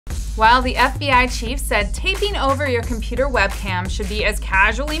While the FBI chief said taping over your computer webcam should be as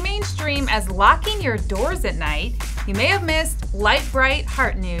casually mainstream as locking your doors at night, you may have missed light bright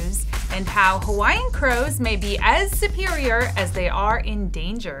heart news and how Hawaiian crows may be as superior as they are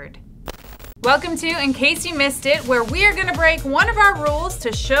endangered. Welcome to In Case You Missed It, where we are going to break one of our rules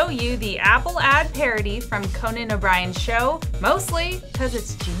to show you the Apple ad parody from Conan O'Brien's show, mostly because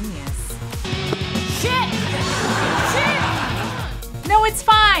it's genius. Shit! No, it's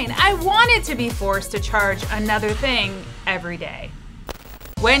fine. I wanted to be forced to charge another thing every day.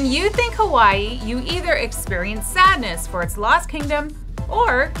 When you think Hawaii, you either experience sadness for its lost kingdom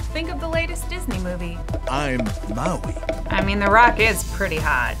or think of the latest Disney movie. I'm Maui. I mean, The Rock is pretty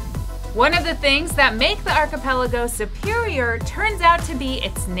hot. One of the things that make the archipelago superior turns out to be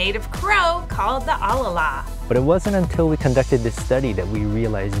its native crow called the Alala. But it wasn't until we conducted this study that we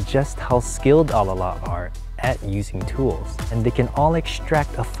realized just how skilled Alala are at using tools. And they can all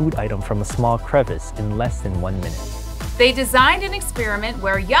extract a food item from a small crevice in less than 1 minute. They designed an experiment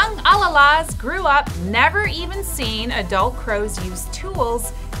where young Alalas grew up never even seeing adult crows use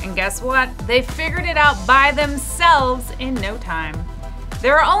tools. And guess what? They figured it out by themselves in no time.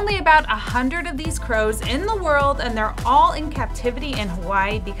 There are only about 100 of these crows in the world, and they're all in captivity in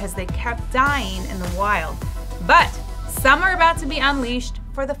Hawaii because they kept dying in the wild. But some are about to be unleashed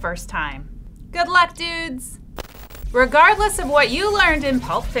for the first time. Good luck, dudes! Regardless of what you learned in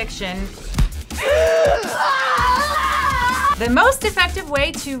Pulp Fiction, the most effective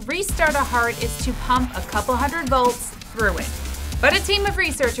way to restart a heart is to pump a couple hundred volts through it. But a team of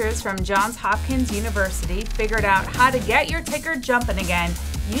researchers from Johns Hopkins University figured out how to get your ticker jumping again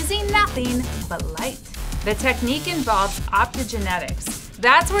using nothing but light. The technique involves optogenetics.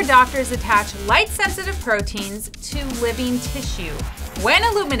 That's where doctors attach light-sensitive proteins to living tissue. When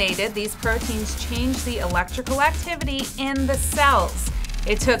illuminated, these proteins change the electrical activity in the cells.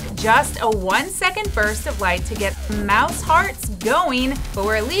 It took just a 1-second burst of light to get mouse hearts going, but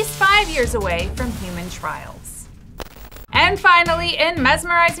we're at least 5 years away from human trials. And finally, in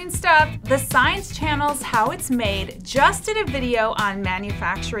mesmerizing stuff, the Science Channel's How It's Made just did a video on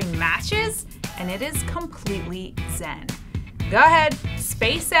manufacturing matches, and it is completely zen. Go ahead,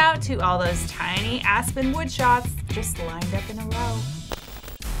 space out to all those tiny aspen wood shots just lined up in a row.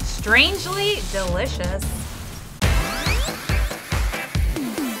 Strangely delicious.